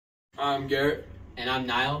I'm Garrett. And I'm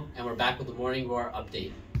Niall, and we're back with the Morning Roar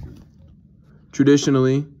update.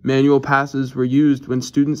 Traditionally, manual passes were used when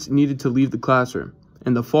students needed to leave the classroom.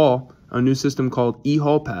 In the fall, a new system called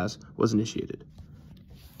e-hall pass was initiated.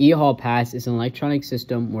 E-hall pass is an electronic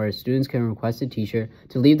system where students can request a teacher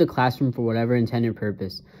to leave the classroom for whatever intended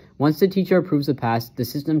purpose. Once the teacher approves the pass, the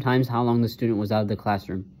system times how long the student was out of the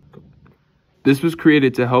classroom. This was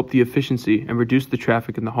created to help the efficiency and reduce the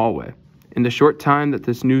traffic in the hallway. In the short time that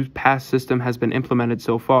this new pass system has been implemented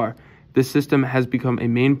so far, this system has become a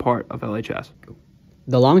main part of LHS.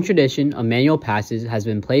 The long tradition of manual passes has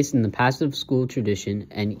been placed in the passive school tradition,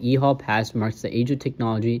 and e-hall pass marks the age of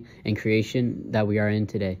technology and creation that we are in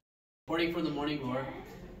today. Reporting for the Morning Roar,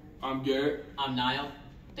 I'm Garrett. I'm Niall.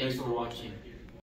 Thanks for watching.